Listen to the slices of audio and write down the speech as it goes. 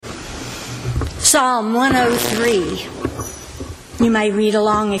Psalm 103. You may read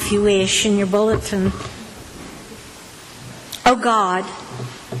along if you wish in your bulletin. O God,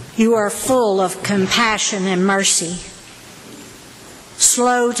 you are full of compassion and mercy,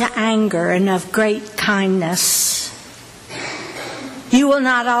 slow to anger and of great kindness. You will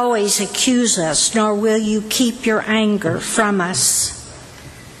not always accuse us, nor will you keep your anger from us.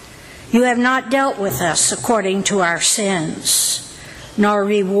 You have not dealt with us according to our sins, nor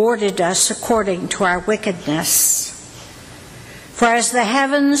rewarded us according to our wickedness. For as the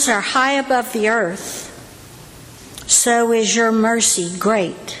heavens are high above the earth, so is your mercy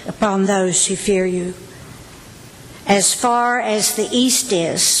great upon those who fear you. As far as the east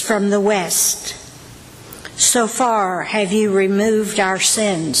is from the west, so far have you removed our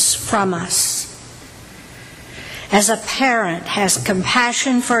sins from us. As a parent has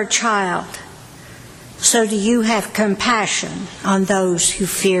compassion for a child, so do you have compassion on those who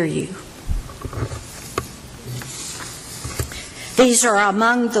fear you. These are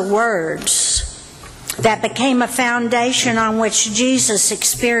among the words that became a foundation on which Jesus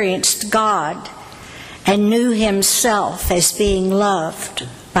experienced God and knew himself as being loved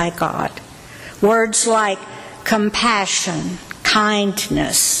by God. Words like compassion,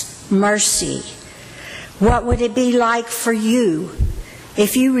 kindness, mercy. What would it be like for you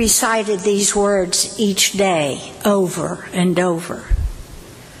if you recited these words each day over and over?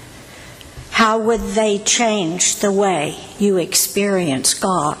 How would they change the way you experience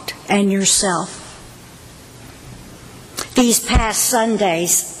God and yourself? These past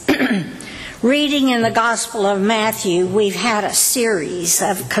Sundays, reading in the Gospel of Matthew, we've had a series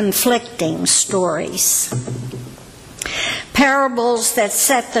of conflicting stories. Parables that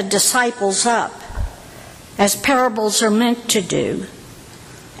set the disciples up, as parables are meant to do,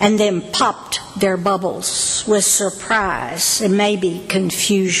 and then popped their bubbles with surprise and maybe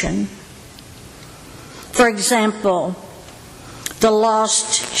confusion. For example, the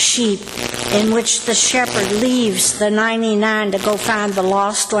lost sheep, in which the shepherd leaves the 99 to go find the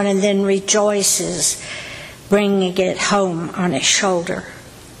lost one and then rejoices, bringing it home on his shoulder.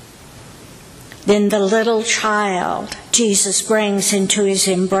 Then the little child Jesus brings into his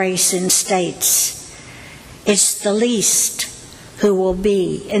embrace and states, it's the least who will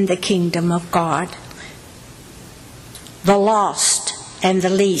be in the kingdom of God. The lost and the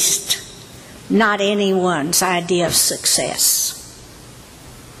least, not anyone's idea of success.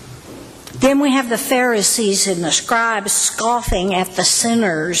 Then we have the Pharisees and the scribes scoffing at the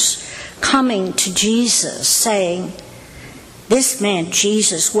sinners coming to Jesus, saying, this man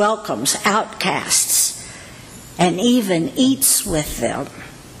Jesus welcomes outcasts and even eats with them.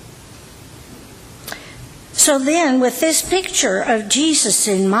 So then, with this picture of Jesus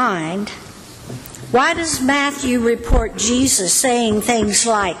in mind, why does Matthew report Jesus saying things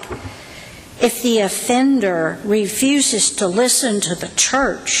like, if the offender refuses to listen to the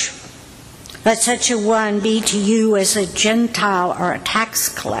church, let such a one be to you as a Gentile or a tax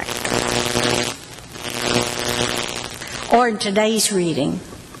collector? Or in today's reading,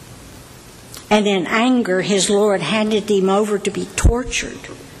 and in anger his Lord handed him over to be tortured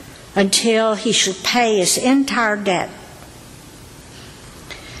until he should pay his entire debt.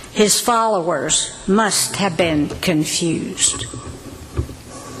 His followers must have been confused.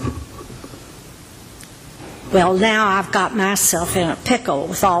 Well, now I've got myself in a pickle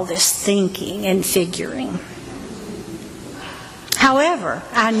with all this thinking and figuring. However,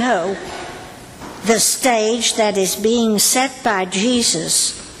 I know the stage that is being set by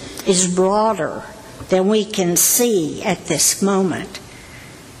Jesus is broader than we can see at this moment.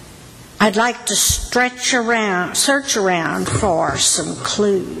 I'd like to search around for some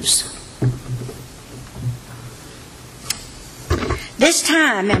clues. This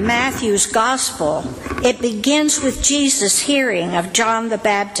time in Matthew's Gospel, it begins with Jesus hearing of John the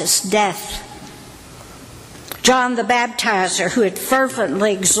Baptist's death. John the Baptizer, who had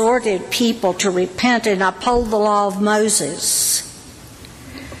fervently exhorted people to repent and uphold the law of Moses.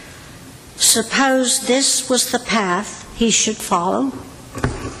 Suppose this was the path he should follow?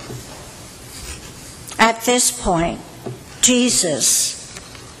 At this point, Jesus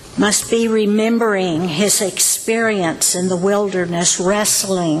must be remembering his experience in the wilderness,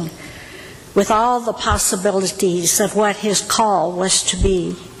 wrestling with all the possibilities of what his call was to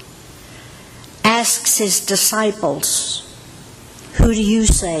be. Asks his disciples, who do you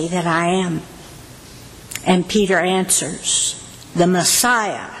say that I am? And Peter answers, the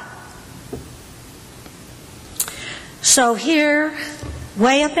Messiah. So here,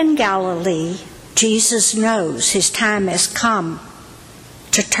 way up in Galilee, Jesus knows his time has come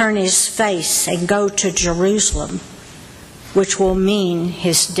to turn his face and go to Jerusalem, which will mean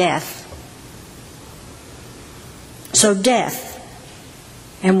his death. So death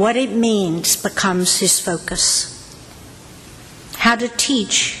and what it means becomes his focus. How to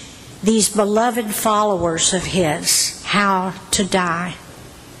teach these beloved followers of his how to die.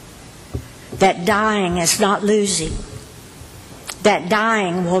 That dying is not losing. That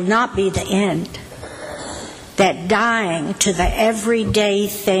dying will not be the end. That dying to the everyday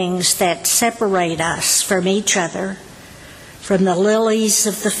things that separate us from each other, from the lilies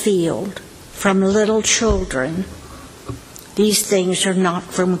of the field, from little children, these things are not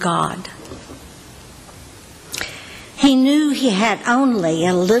from God. He knew he had only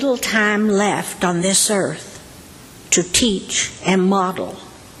a little time left on this earth to teach and model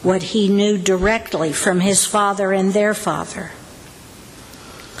what he knew directly from his father and their father.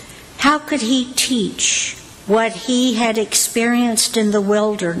 How could he teach what he had experienced in the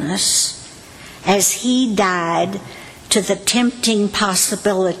wilderness as he died to the tempting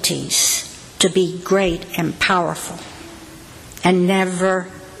possibilities to be great and powerful and never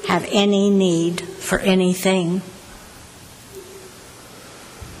have any need for anything?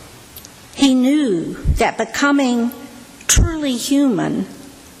 He knew that becoming truly human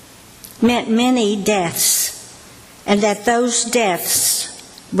meant many deaths, and that those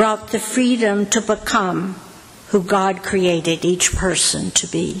deaths brought the freedom to become who God created each person to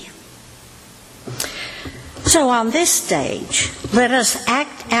be. So on this stage, let us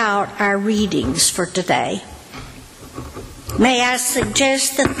act out our readings for today. May I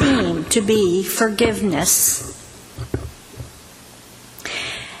suggest the theme to be forgiveness.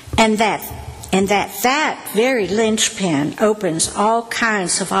 And that very linchpin opens all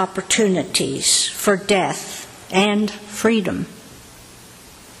kinds of opportunities for death and freedom.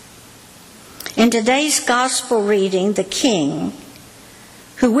 In today's gospel reading, the king,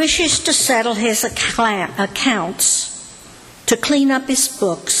 who wishes to settle his accounts, to clean up his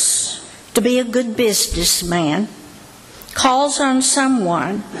books, to be a good businessman, calls on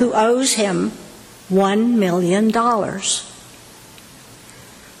someone who owes him $1 million.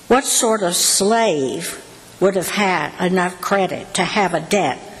 What sort of slave would have had enough credit to have a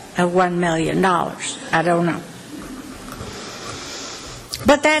debt of $1 million? I don't know.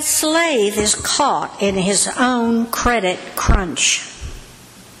 But that slave is caught in his own credit crunch.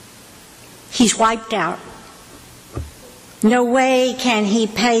 He's wiped out. No way can he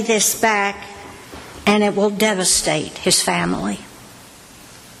pay this back, and it will devastate his family.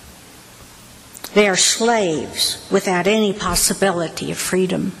 They are slaves without any possibility of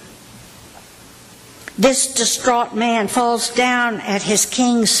freedom. This distraught man falls down at his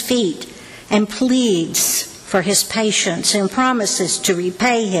king's feet and pleads for his patience and promises to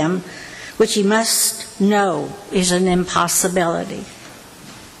repay him, which he must know is an impossibility.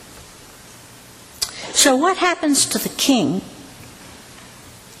 So what happens to the king?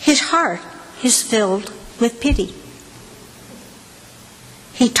 His heart is filled with pity.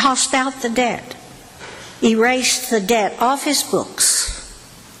 He tossed out the debt, erased the debt off his books.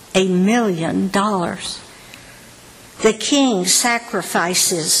 $1 million. The king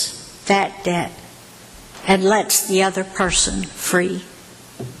sacrifices that debt and lets the other person free.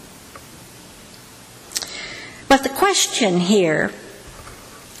 But the question here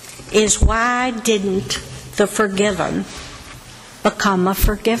is, why didn't the forgiven become a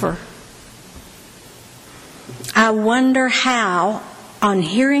forgiver? I wonder how, on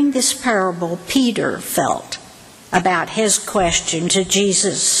hearing this parable, Peter felt about his question to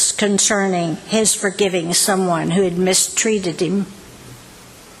Jesus concerning his forgiving someone who had mistreated him.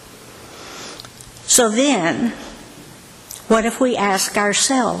 So then, what if we ask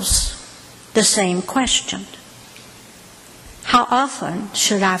ourselves the same question? How often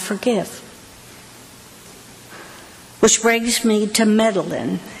should I forgive? Which brings me to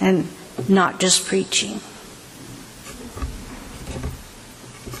meddling and not just preaching.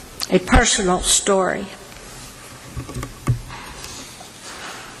 A personal story.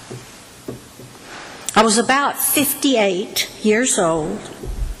 I was about 58 years old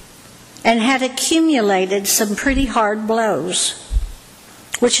and had accumulated some pretty hard blows,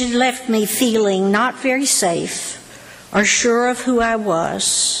 which had left me feeling not very safe or sure of who I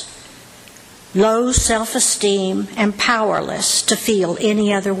was, low self-esteem, and powerless to feel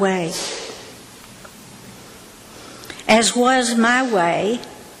any other way. As was my way,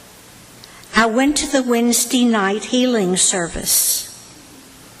 I went to the Wednesday night healing service.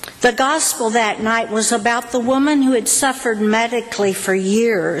 The gospel that night was about the woman who had suffered medically for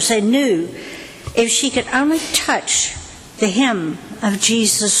years and knew if she could only touch the hem of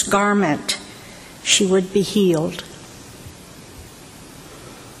Jesus' garment, she would be healed.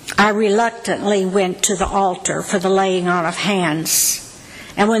 I reluctantly went to the altar for the laying on of hands,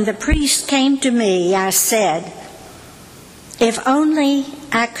 and when the priest came to me, I said, If only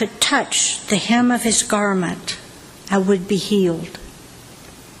I could touch the hem of his garment, I would be healed.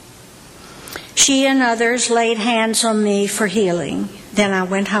 She and others laid hands on me for healing. Then I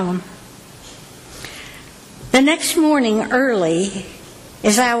went home. The next morning early,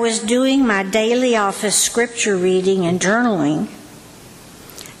 as I was doing my daily office scripture reading and journaling,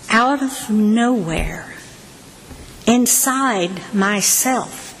 out of nowhere, inside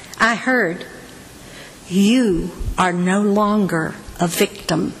myself, I heard, "You are no longer a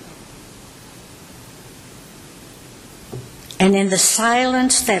victim." And in the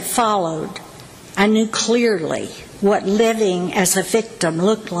silence that followed, I knew clearly what living as a victim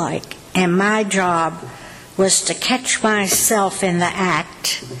looked like, and my job was to catch myself in the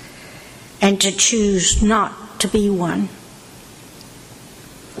act and to choose not to be one.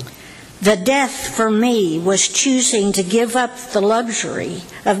 The death for me was choosing to give up the luxury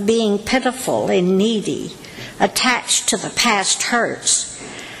of being pitiful and needy, attached to the past hurts,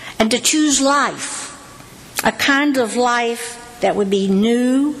 and to choose life, a kind of life that would be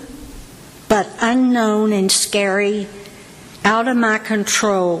new but unknown and scary, out of my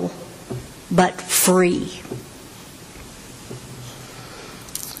control, but free.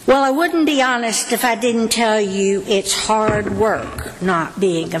 Well, I wouldn't be honest if I didn't tell you it's hard work not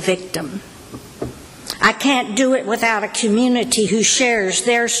being a victim. I can't do it without a community who shares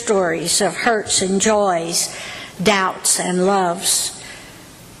their stories of hurts and joys, doubts and loves.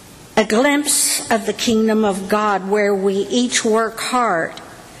 A glimpse of the kingdom of God where we each work hard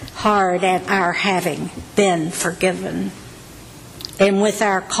at our having been forgiven, and with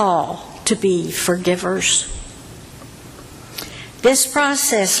our call to be forgivers. This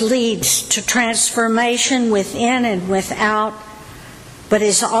process leads to transformation within and without, but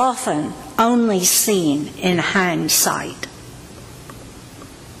is often only seen in hindsight.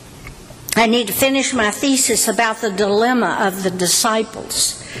 I need to finish my thesis about the dilemma of the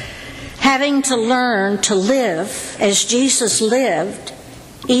disciples, having to learn to live as Jesus lived,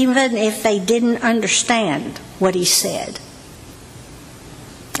 even if they didn't understand what he said.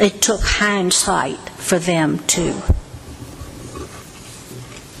 It took hindsight for them too.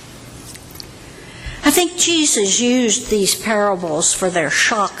 I think Jesus used these parables for their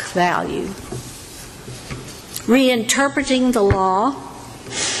shock value, reinterpreting the law,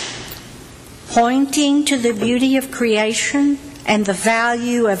 pointing to the beauty of creation and the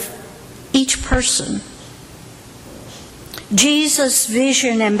value of each person. Jesus'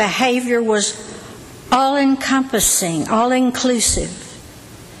 vision and behavior was all-encompassing, all-inclusive,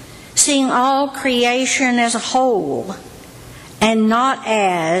 seeing all creation as a whole and not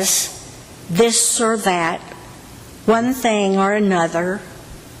as this or that, one thing or another,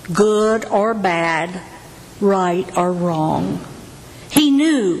 good or bad, right or wrong. He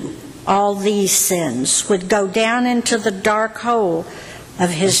knew all these sins would go down into the dark hole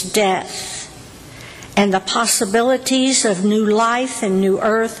of his death, and the possibilities of new life and new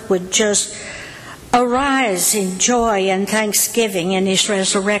earth would just arise in joy and thanksgiving in his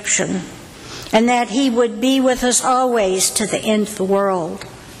resurrection, and that he would be with us always to the end of the world.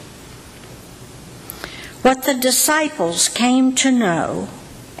 What the disciples came to know,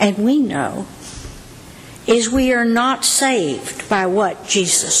 and we know, is we are not saved by what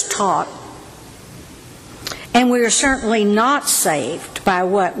Jesus taught. And we are certainly not saved by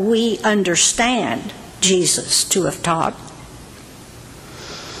what we understand Jesus to have taught.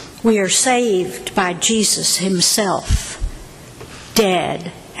 We are saved by Jesus himself,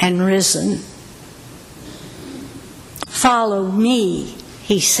 dead and risen. Follow me,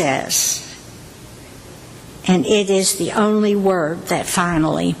 he says. And it is the only word that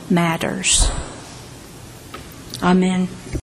finally matters. Amen.